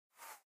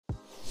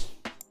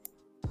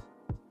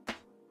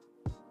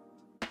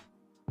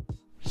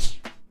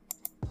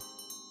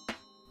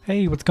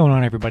Hey, what's going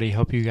on, everybody?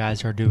 Hope you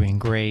guys are doing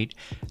great.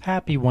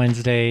 Happy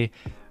Wednesday.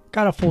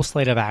 Got a full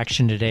slate of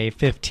action today,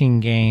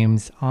 15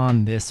 games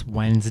on this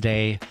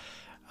Wednesday.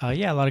 A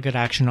lot of good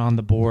action on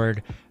the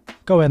board.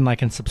 Go ahead and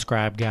like and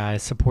subscribe,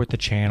 guys. Support the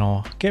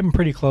channel. Getting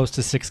pretty close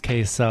to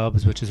 6K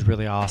subs, which is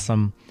really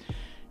awesome.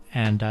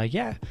 And go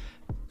ahead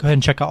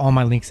and check out all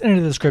my links in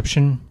the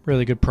description.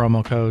 Really good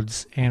promo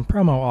codes and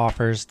promo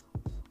offers,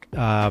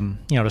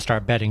 to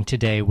start betting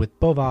today with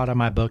Bovada,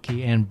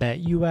 MyBookie, and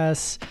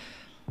BetUS.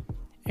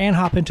 And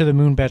hop into the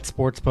Moonbet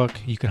Sportsbook.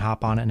 You can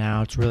hop on it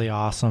now. It's really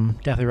awesome.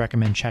 Definitely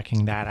recommend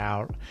checking that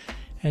out.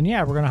 And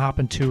we're going to hop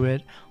into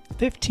it.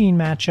 15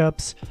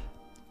 matchups,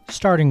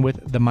 starting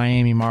with the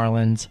Miami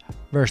Marlins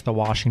versus the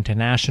Washington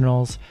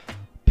Nationals.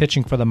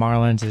 Pitching for the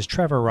Marlins is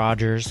Trevor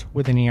Rogers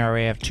with an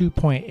ERA of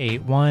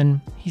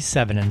 2.81. He's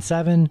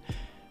 7-7.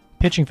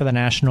 Pitching for the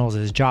Nationals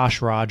is Josh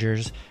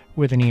Rogers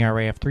with an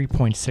ERA of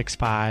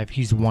 3.65.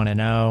 He's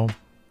 1-0.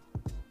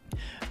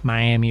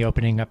 Miami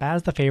opening up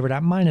as the favorite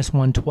at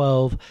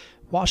 -112.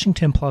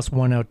 Washington plus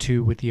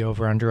 102 with the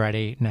over-under at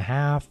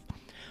 8.5.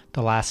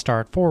 The last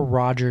start for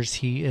Rogers,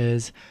 he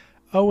is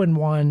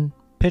 0-1,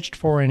 pitched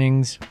 4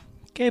 innings,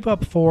 gave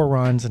up 4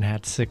 runs and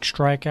had 6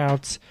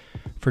 strikeouts.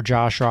 For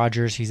Josh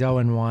Rogers, he's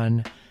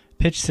 0-1,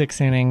 pitched 6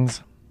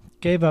 innings,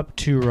 gave up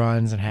 2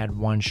 runs and had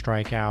 1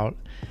 strikeout.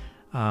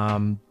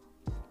 I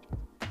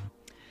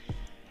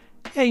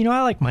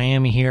like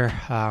Miami here.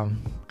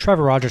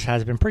 Trevor Rogers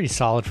has been pretty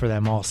solid for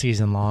them all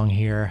season long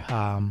here.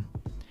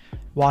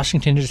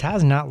 Washington just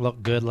has not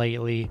looked good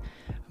lately.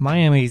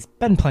 Miami's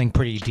been playing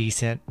pretty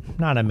decent.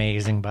 Not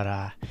amazing, but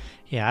I'm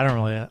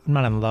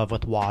not in love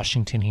with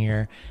Washington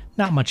here.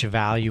 Not much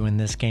value in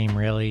this game,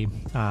 really.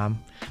 Going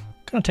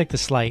to take the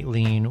slight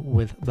lean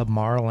with the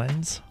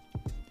Marlins.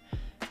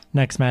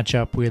 Next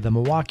matchup, we have the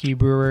Milwaukee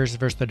Brewers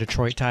versus the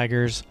Detroit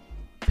Tigers.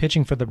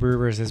 Pitching for the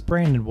Brewers is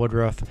Brandon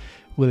Woodruff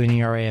with an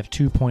ERA of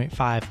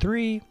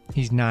 2.53.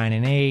 He's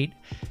 9-8.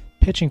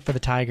 Pitching for the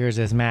Tigers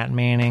is Matt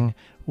Manning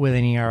with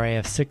an ERA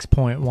of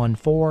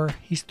 6.14.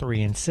 He's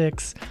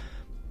 3-6.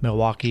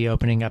 Milwaukee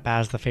opening up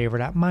as the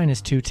favorite at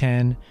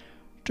 -210.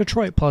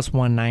 Detroit plus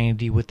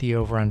 190 with the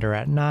over-under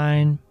at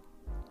 9.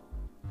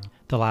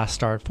 The last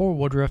start for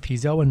Woodruff,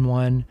 he's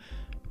 0-1.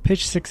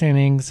 Pitched 6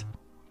 innings,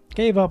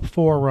 gave up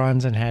 4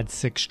 runs and had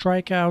 6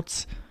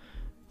 strikeouts.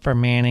 For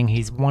Manning,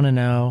 he's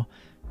 1-0.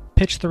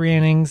 Pitched 3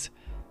 innings,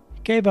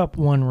 gave up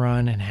 1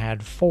 run and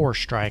had 4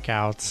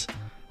 strikeouts.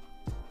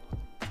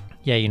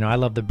 I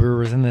love the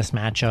Brewers in this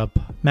matchup.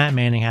 Matt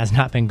Manning has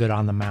not been good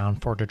on the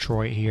mound for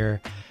Detroit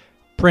here.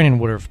 Brandon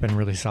Woodruff been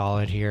really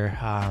solid here.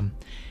 I'm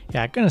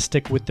going to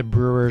stick with the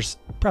Brewers.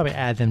 Probably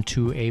add them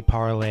to a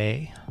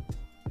parlay.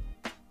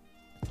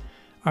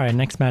 All right,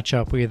 next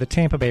matchup, we have the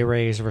Tampa Bay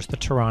Rays versus the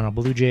Toronto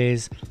Blue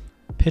Jays.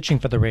 Pitching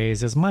for the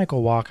Rays is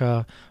Michael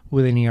Wacha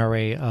with an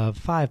ERA of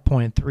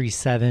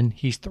 5.37.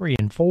 He's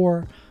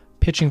 3-4.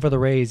 Pitching for the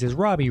Rays is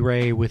Robbie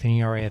Ray with an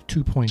ERA of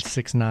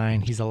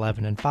 2.69. He's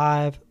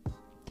 11-5.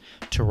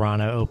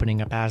 Toronto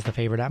opening up as the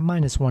favorite at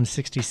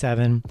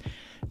 -167.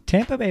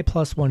 Tampa Bay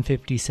plus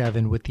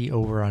 157 with the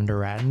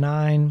over-under at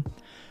 9.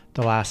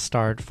 The last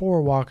start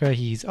for Wacha,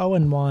 he's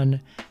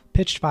 0-1,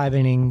 pitched 5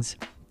 innings,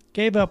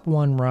 gave up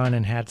 1 run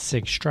and had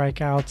 6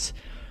 strikeouts.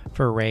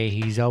 For Ray,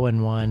 he's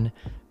 0-1,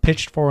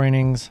 pitched 4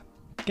 innings,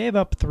 gave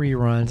up 3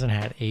 runs and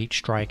had 8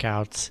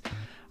 strikeouts.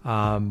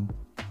 I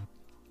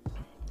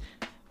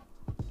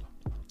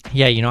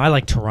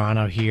like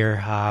Toronto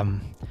here.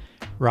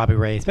 Robbie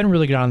Ray's been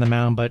really good on the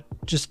mound, but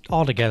just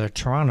altogether,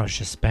 Toronto's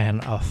just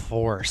been a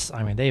force.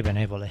 I mean, they've been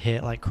able to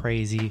hit like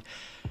crazy.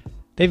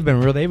 They've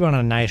been on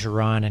a nice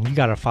run, and you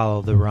got to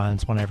follow the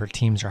runs whenever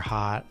teams are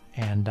hot.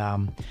 And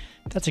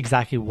that's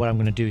exactly what I'm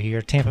going to do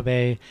here. Tampa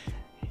Bay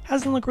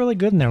hasn't looked really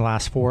good in their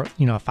last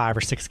 5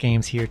 or 6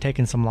 games here,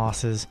 taking some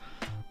losses.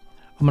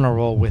 I'm going to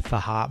roll with the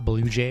hot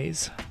Blue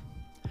Jays.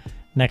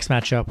 Next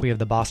matchup, we have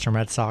the Boston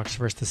Red Sox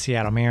versus the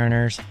Seattle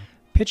Mariners.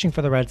 Pitching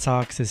for the Red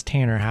Sox is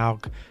Tanner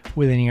Houck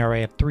with an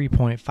ERA of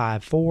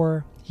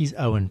 3.54. He's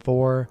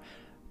 0-4.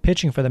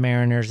 Pitching for the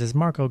Mariners is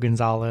Marco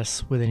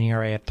Gonzalez with an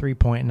ERA of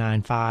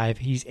 3.95.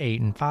 He's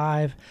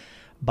 8-5.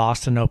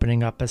 Boston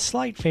opening up as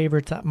slight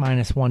favorites at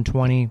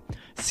 -120.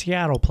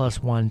 Seattle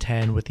plus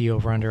 110 with the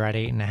over-under at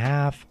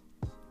 8.5.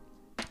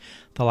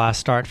 The last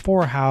start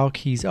for Houck,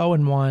 he's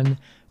 0-1,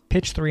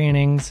 pitched 3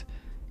 innings,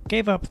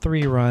 gave up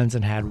 3 runs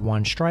and had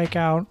 1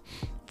 strikeout.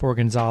 For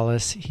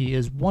Gonzalez, he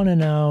is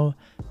 1-0,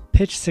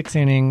 pitched 6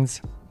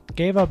 innings,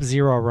 gave up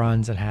 0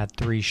 runs and had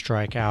 3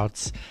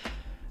 strikeouts.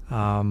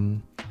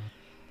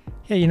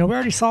 We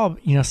already saw,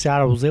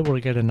 Seattle was able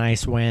to get a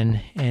nice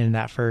win in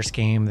that first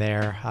game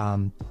there. I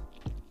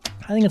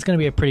think it's going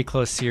to be a pretty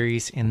close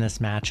series in this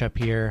matchup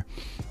here.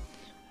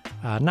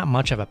 Not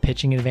much of a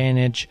pitching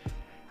advantage.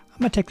 I'm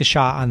going to take the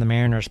shot on the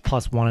Mariners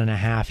plus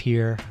 1.5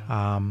 here.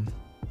 Going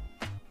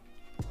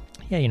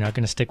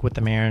to stick with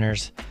the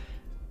Mariners.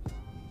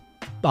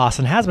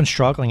 Boston has been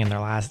struggling in their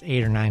last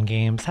 8 or 9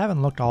 games.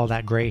 Haven't looked all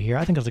that great here.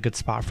 I think it's a good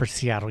spot for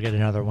Seattle to get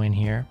another win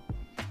here.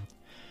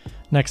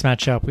 Next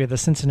matchup, we have the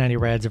Cincinnati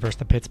Reds versus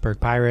the Pittsburgh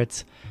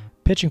Pirates.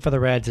 Pitching for the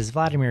Reds is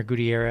Vladimir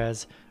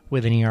Gutierrez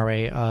with an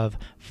ERA of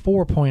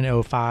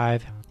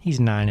 4.05. He's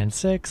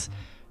 9-6.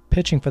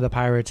 Pitching for the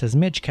Pirates is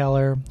Mitch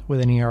Keller with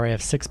an ERA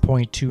of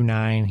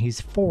 6.29. He's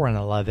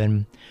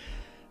 4-11.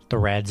 The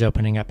Reds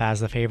opening up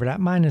as the favorite at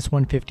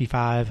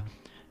 -155.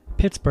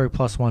 Pittsburgh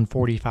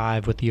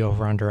 +145 with the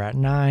over-under at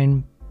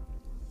 9.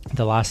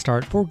 The last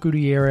start for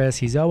Gutierrez,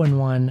 he's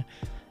 0-1.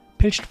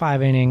 Pitched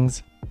 5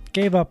 innings,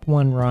 gave up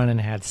 1 run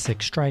and had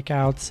 6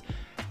 strikeouts.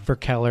 For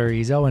Keller,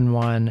 he's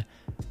 0-1.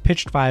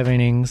 Pitched 5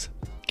 innings,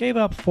 gave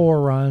up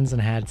 4 runs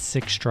and had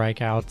 6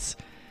 strikeouts.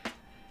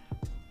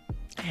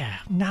 Yeah,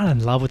 I'm not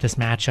in love with this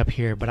matchup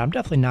here, but I'm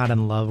definitely not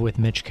in love with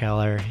Mitch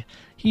Keller.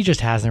 He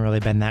just hasn't really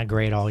been that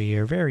great all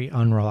year. Very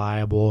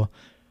unreliable.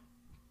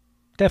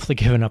 Definitely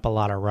given up a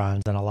lot of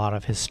runs and a lot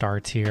of his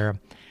starts here.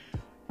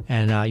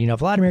 And,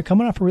 Vladimir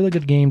coming off a really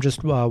good game,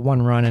 just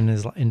 1 run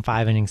in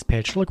 5 innings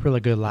pitched. Looked really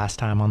good last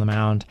time on the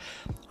mound.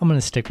 I'm going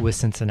to stick with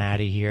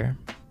Cincinnati here.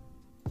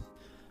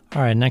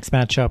 All right, next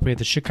matchup, we have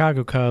the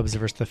Chicago Cubs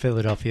versus the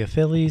Philadelphia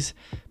Phillies.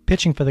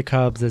 Pitching for the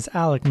Cubs is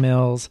Alec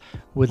Mills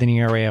with an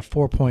ERA of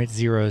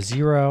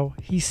 4.00.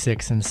 He's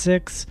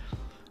 6-6.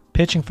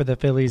 Pitching for the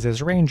Phillies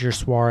is Ranger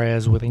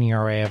Suarez with an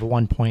ERA of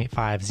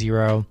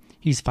 1.50.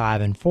 He's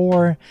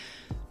 5-4.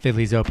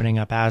 Phillies opening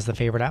up as the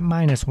favorite at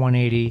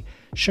 -180.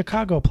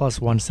 Chicago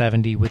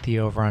 +170 with the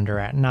over-under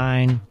at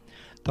 9.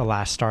 The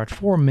last start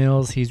for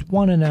Mills, he's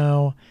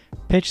 1-0.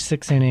 Pitched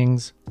 6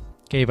 innings.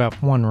 Gave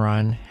up 1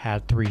 run,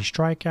 had 3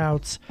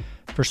 strikeouts.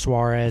 For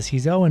Suarez,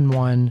 he's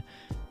 0-1,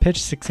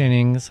 pitched 6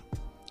 innings,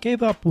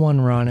 gave up 1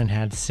 run, and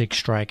had 6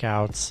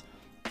 strikeouts.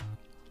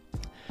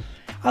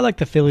 I like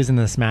the Phillies in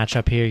this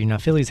matchup here.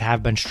 Phillies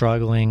have been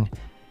struggling.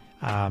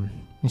 And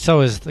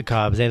so is the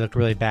Cubs. They looked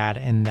really bad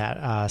in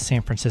that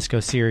San Francisco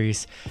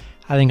series.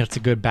 I think it's a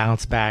good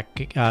bounce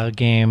back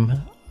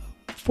game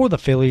for the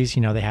Phillies.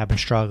 They have been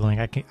struggling.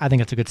 I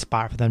think it's a good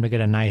spot for them to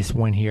get a nice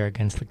win here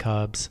against the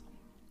Cubs.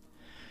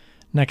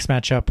 Next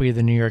matchup, we have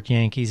the New York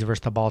Yankees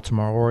versus the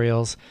Baltimore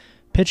Orioles.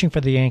 Pitching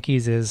for the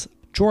Yankees is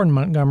Jordan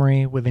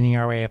Montgomery with an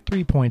ERA of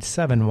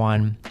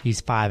 3.71.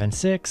 He's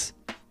 5-6.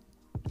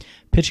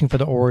 Pitching for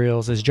the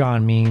Orioles is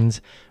John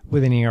Means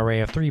with an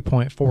ERA of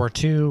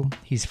 3.42.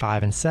 He's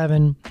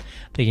 5-7.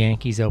 The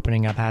Yankees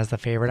opening up as the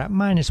favorite at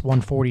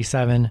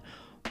 -147.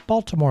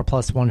 Baltimore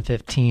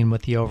 +115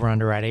 with the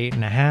over-under at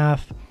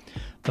 8.5.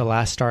 The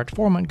last start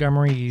for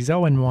Montgomery, he's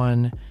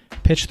 0-1.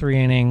 Pitched 3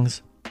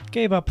 innings.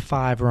 Gave up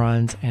 5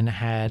 runs and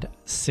had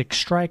 6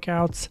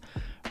 strikeouts.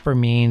 For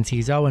Means,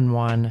 he's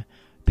 0-1,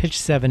 pitched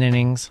 7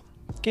 innings,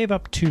 gave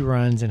up 2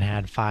 runs and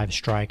had 5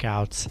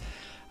 strikeouts.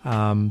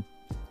 I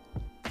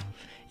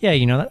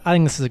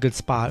think this is a good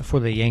spot for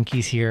the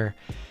Yankees here.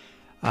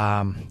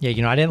 I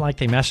didn't like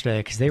them yesterday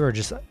because they were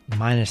just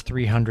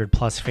 -300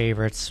 plus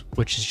favorites,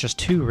 which is just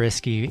too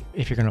risky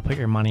if you're going to put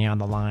your money on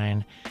the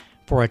line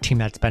for a team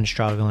that's been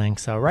struggling.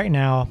 So right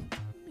now,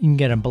 you can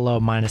get them below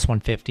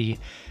 -150.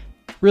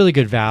 Really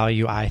good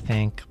value, I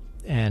think.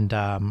 And,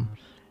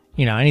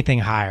 anything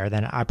higher,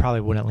 then I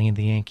probably wouldn't lean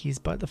the Yankees.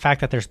 But the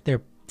fact that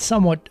they're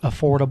somewhat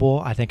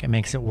affordable, I think it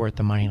makes it worth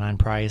the money line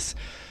price.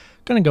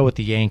 Going to go with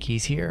the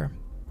Yankees here.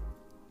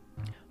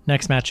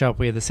 Next matchup,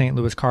 we have the St.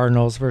 Louis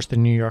Cardinals versus the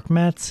New York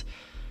Mets.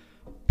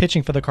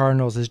 Pitching for the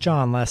Cardinals is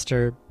John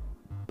Lester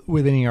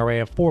with an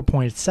ERA of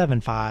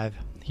 4.75.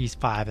 He's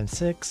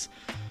 5-6.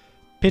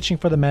 Pitching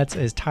for the Mets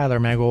is Tyler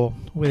Megill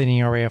with an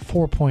ERA of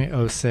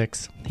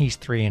 4.06. He's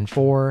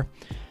 3-4.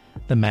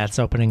 The Mets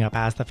opening up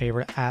as the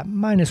favorite at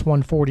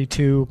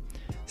 -142.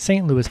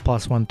 St. Louis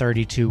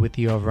 +132 with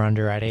the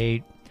over-under at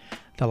 8.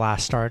 The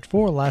last start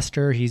for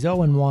Lester, he's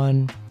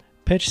 0-1.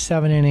 Pitched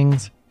 7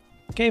 innings.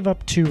 Gave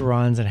up 2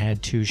 runs and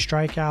had 2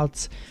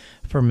 strikeouts.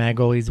 For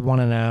Megill, he's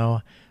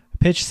 1-0.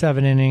 Pitched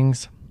 7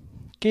 innings.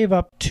 Gave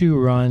up 2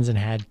 runs and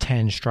had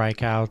 10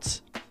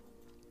 strikeouts.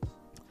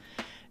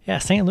 Yeah,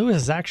 St. Louis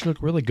has actually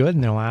looked really good in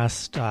their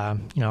last,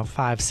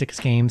 5-6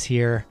 games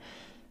here.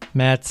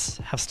 Mets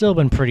have still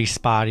been pretty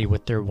spotty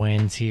with their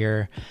wins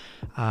here.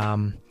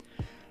 I'm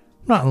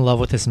not in love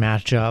with this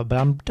matchup, but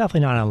I'm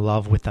definitely not in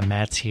love with the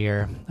Mets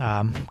here.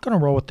 I'm going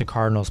to roll with the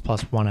Cardinals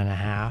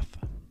 +1.5.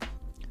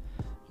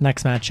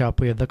 Next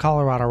matchup, we have the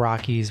Colorado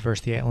Rockies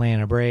versus the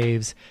Atlanta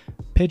Braves.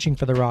 Pitching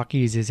for the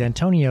Rockies is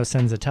Antonio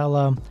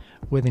Senzatella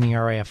with an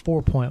ERA of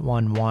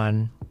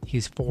 4.11.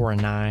 He's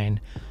 4-9.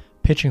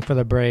 Pitching for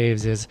the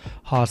Braves is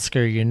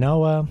Huascar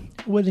Ynoa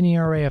with an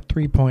ERA of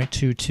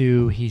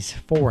 3.22. He's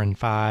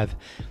 4-5.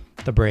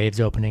 The Braves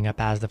opening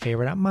up as the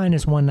favorite at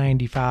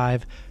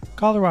 -195.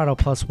 Colorado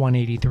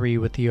 +183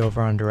 with the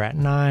over-under at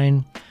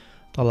 9.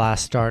 The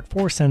last start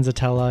for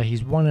Senzatella,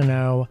 he's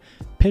 1-0.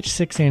 Pitched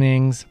 6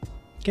 innings.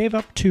 Gave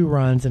up 2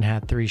 runs and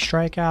had 3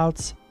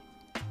 strikeouts.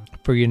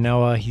 For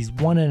Ynoa, he's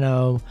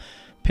 1-0.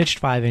 Pitched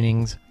 5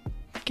 innings.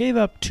 Gave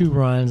up 2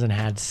 runs and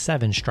had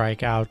 7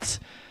 strikeouts.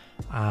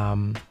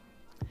 I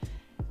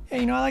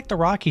like the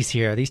Rockies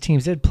here. These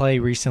teams did play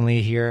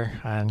recently here.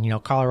 And,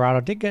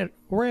 Colorado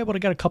were able to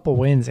get a couple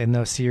wins in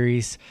those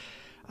series.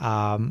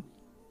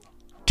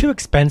 Too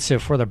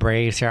expensive for the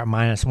Braves here at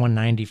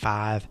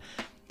 -195.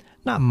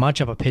 not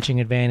much of a pitching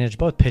advantage.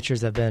 Both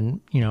pitchers have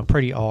been,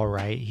 pretty all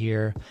right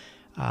here.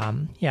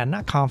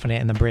 Not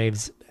confident in the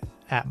Braves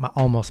at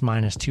almost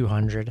minus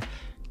 200.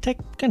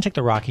 Gonna take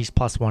the Rockies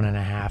plus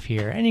 1.5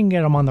 here, and you can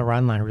get them on the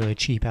run line really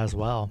cheap as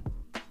well.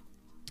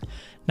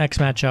 Next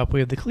matchup, we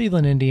have the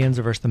Cleveland Indians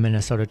versus the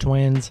Minnesota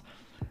Twins.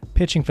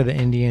 Pitching for the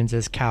Indians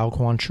is Cal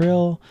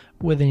Quantrill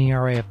with an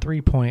ERA of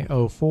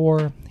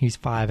 3.04. He's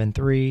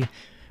 5-3.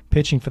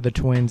 Pitching for the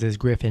Twins is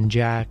Griffin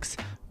Jax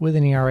with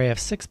an ERA of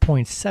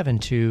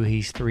 6.72.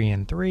 He's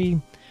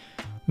 3-3.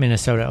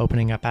 Minnesota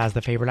opening up as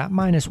the favorite at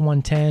minus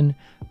 110.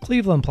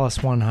 Cleveland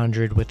plus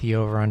 100 with the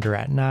over-under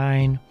at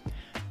 9.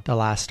 The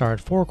last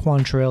start for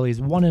Quantrill, he's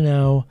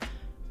 1-0.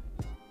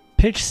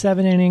 Pitched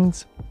 7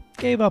 innings,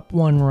 gave up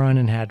 1 run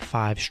and had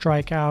 5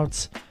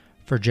 strikeouts.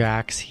 For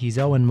Jax, he's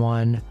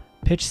 0-1.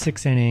 Pitched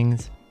 6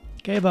 innings,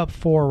 gave up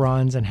 4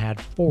 runs and had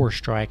 4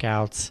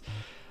 strikeouts.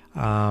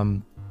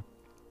 Matchup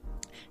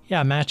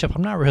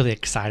I'm not really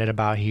excited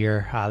about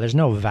here. There's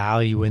no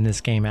value in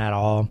this game at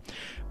all.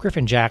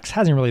 Griffin Jax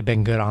hasn't really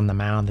been good on the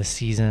mound this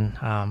season.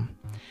 I'm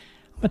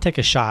going to take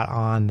a shot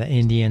on the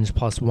Indians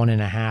plus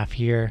 1.5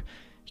 here.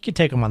 You could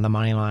take them on the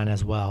money line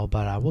as well,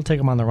 but we'll take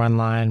them on the run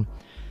line.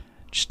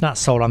 Just not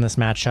sold on this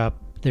matchup.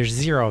 There's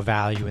zero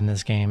value in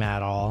this game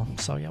at all.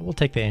 So we'll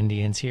take the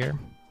Indians here.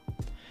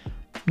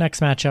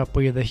 Next matchup,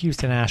 we have the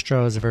Houston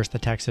Astros versus the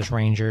Texas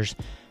Rangers.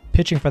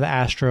 Pitching for the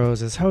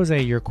Astros is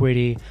Jose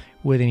Urquidy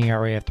with an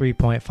ERA of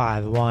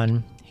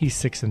 3.51. He's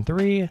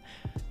 6-3.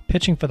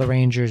 Pitching for the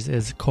Rangers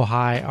is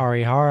Kohei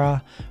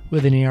Arihara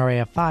with an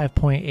ERA of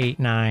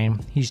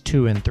 5.89. He's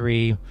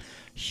 2-3.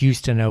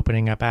 Houston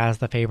opening up as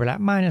the favorite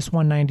at minus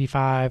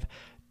 195.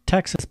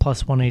 Texas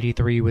plus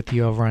 183 with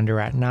the over-under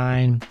at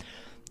 9.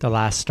 The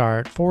last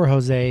start for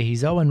Jose,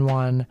 he's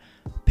 0-1.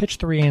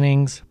 Pitched 3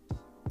 innings,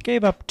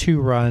 gave up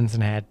 2 runs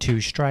and had 2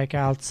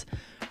 strikeouts.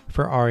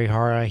 For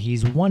Arihara,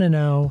 he's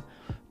 1-0.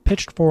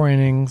 Pitched 4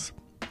 innings,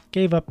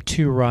 gave up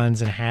 2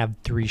 runs and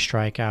had 3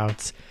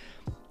 strikeouts.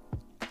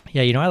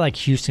 I like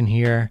Houston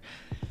here.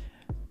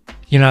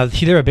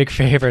 They were big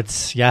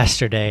favorites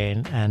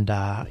yesterday, and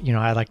I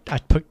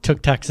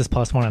took Texas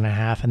plus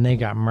 1.5, and they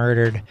got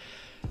murdered.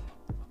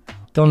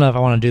 Don't know if I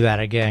want to do that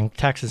again.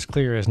 Texas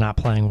clear is not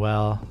playing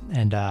well,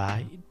 and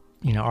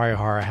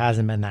Arihara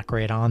hasn't been that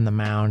great on the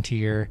mound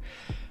here.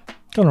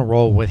 Gonna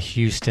roll with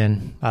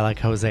Houston. I like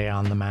Jose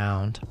on the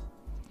mound.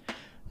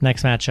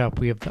 Next matchup,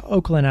 we have the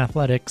Oakland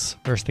Athletics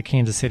versus the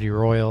Kansas City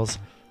Royals.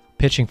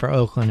 Pitching for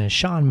Oakland is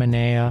Sean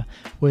Manaea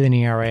with an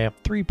ERA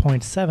of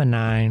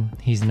 3.79.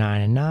 He's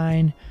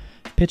 9-9.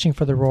 Pitching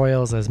for the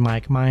Royals is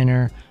Mike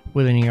Minor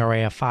with an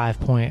ERA of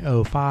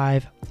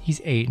 5.05. He's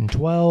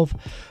 8-12.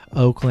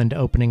 Oakland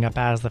opening up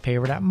as the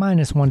favorite at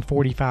minus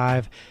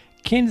 145.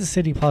 Kansas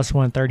City plus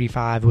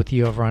 135 with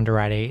the over-under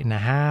at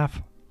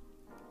 8.5.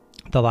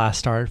 The last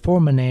start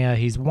for Manaea,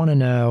 he's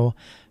 1-0.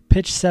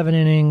 Pitched 7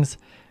 innings,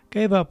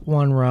 gave up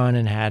 1 run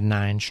and had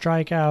 9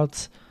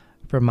 strikeouts.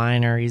 For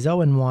Minor, he's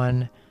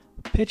 0-1.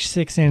 Pitched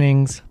 6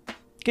 innings,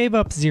 gave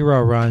up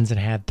 0 runs and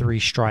had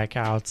 3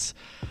 strikeouts.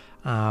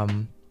 I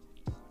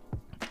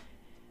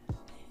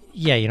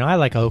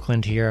like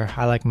Oakland here.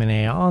 I like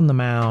Manaea on the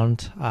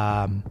mound.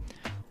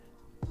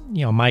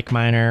 Mike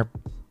Minor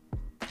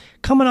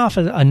coming off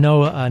a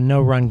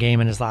no-run game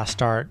in his last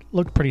start.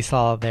 Looked pretty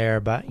solid there,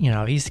 but,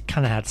 he's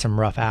kind of had some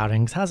rough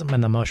outings. Hasn't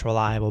been the most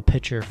reliable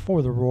pitcher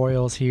for the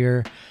Royals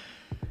here.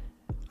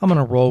 I'm going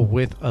to roll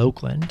with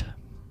Oakland.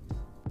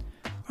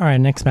 All right,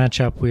 next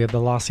matchup, we have the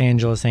Los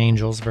Angeles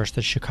Angels versus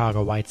the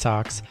Chicago White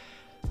Sox.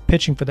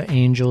 Pitching for the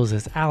Angels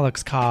is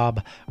Alex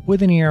Cobb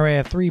with an ERA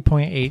of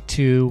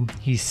 3.82.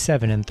 He's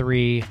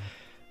 7-3.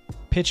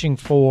 Pitching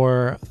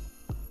for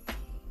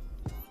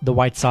the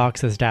White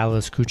Sox is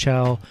Dallas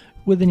Keuchel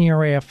with an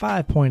ERA of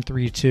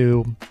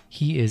 5.32.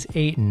 He is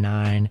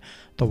 8-9.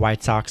 The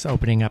White Sox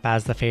opening up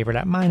as the favorite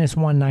at minus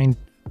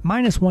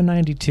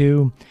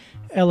 192.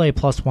 LA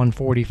plus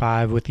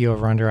 145 with the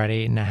over-under at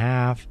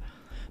 8.5.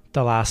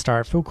 The last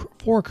start for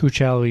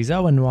Keuchel, he's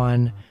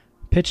 0-1.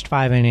 Pitched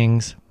 5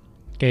 innings,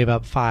 gave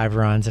up 5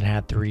 runs and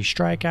had 3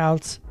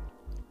 strikeouts.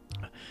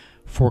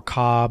 For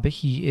Cobb,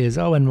 he is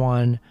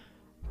 0-1.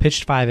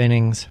 Pitched 5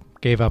 innings,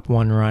 gave up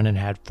 1 run and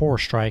had 4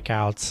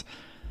 strikeouts.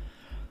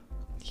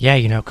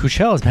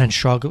 Keuchel has been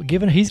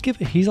struggling.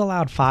 He's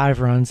allowed 5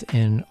 runs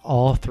in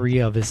all 3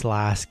 of his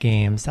last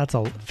games. That's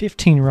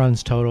 15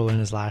 runs total in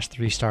his last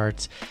 3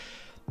 starts.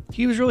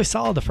 He was really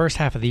solid the first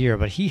half of the year,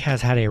 but he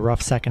has had a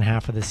rough second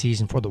half of the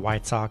season for the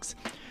White Sox.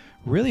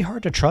 Really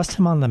hard to trust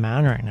him on the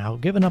mound right now.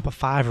 Giving up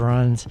 5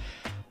 runs.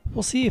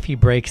 We'll see if he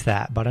breaks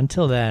that, but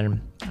until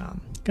then, I'm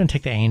going to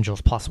take the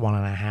Angels plus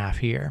 1.5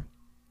 here.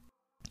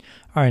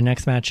 All right,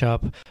 next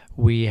matchup,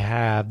 we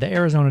have the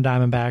Arizona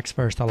Diamondbacks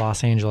versus the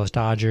Los Angeles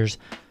Dodgers.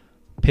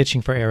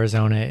 Pitching for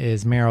Arizona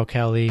is Merrill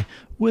Kelly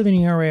with an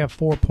ERA of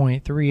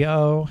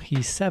 4.30.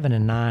 He's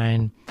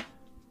 7-9.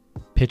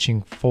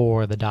 Pitching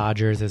for the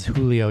Dodgers is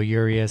Julio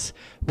Urias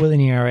with an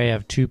ERA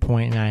of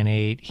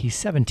 2.98. He's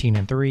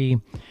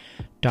 17-3.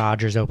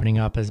 Dodgers opening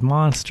up as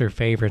monster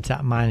favorites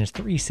at minus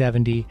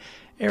 370.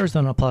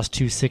 Arizona plus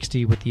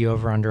 260 with the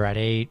over-under at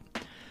 8.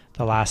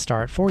 The last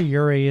start for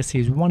Urias,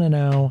 he's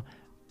 1-0,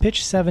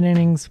 pitched 7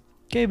 innings,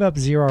 gave up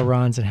 0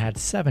 runs, and had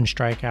 7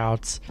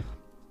 strikeouts.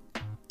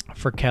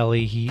 For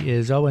Kelly, he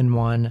is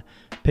 0-1,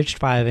 pitched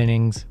 5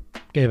 innings,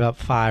 gave up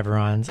 5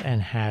 runs,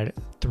 and had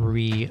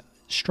 3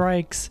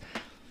 strikes.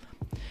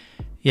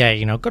 Yeah,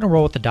 going to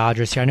roll with the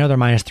Dodgers here. I know they're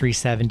minus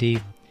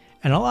 370.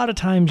 And a lot of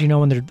times,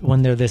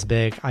 when they're this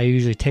big, I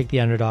usually take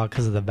the underdog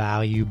because of the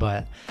value,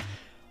 but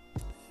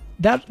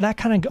that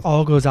kind of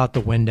all goes out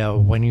the window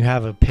when you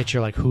have a pitcher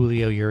like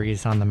Julio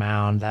Urias on the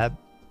mound that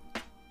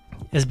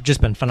has just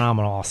been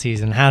phenomenal all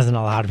season, hasn't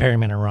allowed very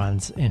many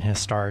runs in his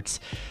starts.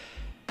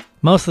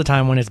 Most of the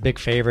time when it's big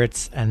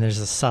favorites and there's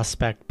a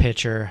suspect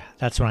pitcher,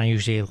 that's when I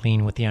usually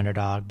lean with the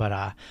underdog,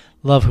 but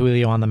love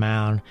Julio on the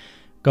mound.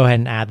 Go ahead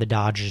and add the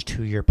Dodgers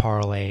to your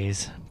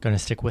parlays. Going to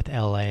stick with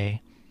LA.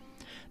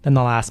 Then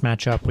the last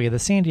matchup, we have the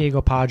San Diego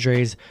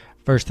Padres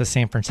versus the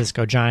San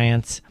Francisco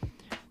Giants.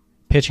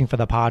 Pitching for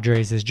the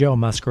Padres is Joe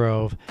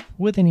Musgrove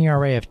with an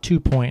ERA of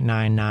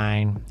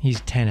 2.99. He's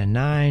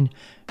 10-9.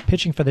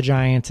 Pitching for the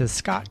Giants is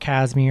Scott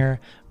Kazmir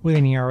with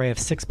an ERA of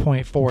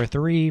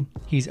 6.43.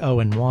 He's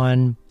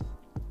 0-1.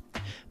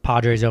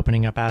 Padres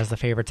opening up as the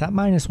favorites at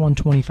minus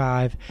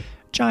 125.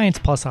 Giants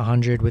plus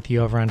 100 with the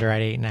over-under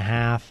at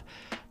 8.5.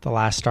 The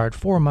last start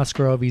for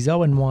Musgrove, he's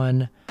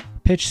 0-1.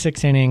 Pitched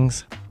 6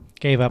 innings.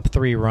 Gave up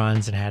 3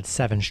 runs and had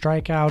 7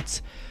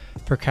 strikeouts.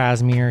 For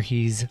Kazmir,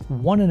 he's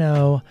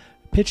 1-0,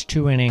 pitched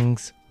 2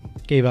 innings,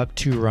 gave up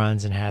 2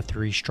 runs and had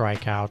 3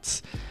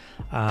 strikeouts.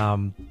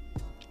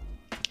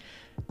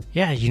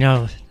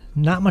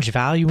 Not much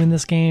value in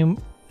this game.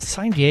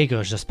 San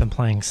Diego's just been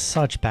playing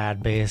such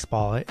bad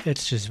baseball.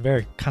 It's just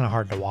very kind of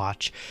hard to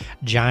watch.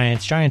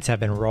 Giants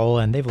have been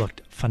rolling. They've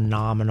looked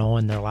phenomenal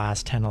in their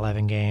last 10,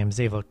 11 games.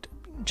 They've looked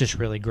just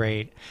really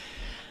great.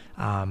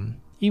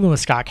 Even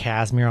with Scott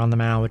Kazmir on the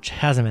mound, which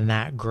hasn't been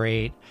that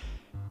great,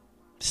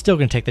 still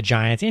going to take the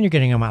Giants, and you're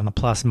getting them on the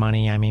plus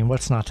money. I mean,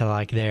 what's not to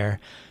like there?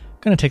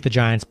 Going to take the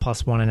Giants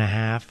plus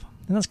 1.5.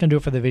 And that's going to do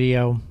it for the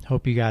video.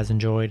 Hope you guys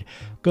enjoyed.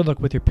 Good luck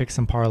with your picks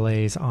and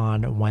parlays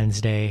on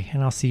Wednesday,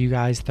 and I'll see you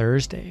guys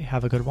Thursday.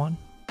 Have a good one.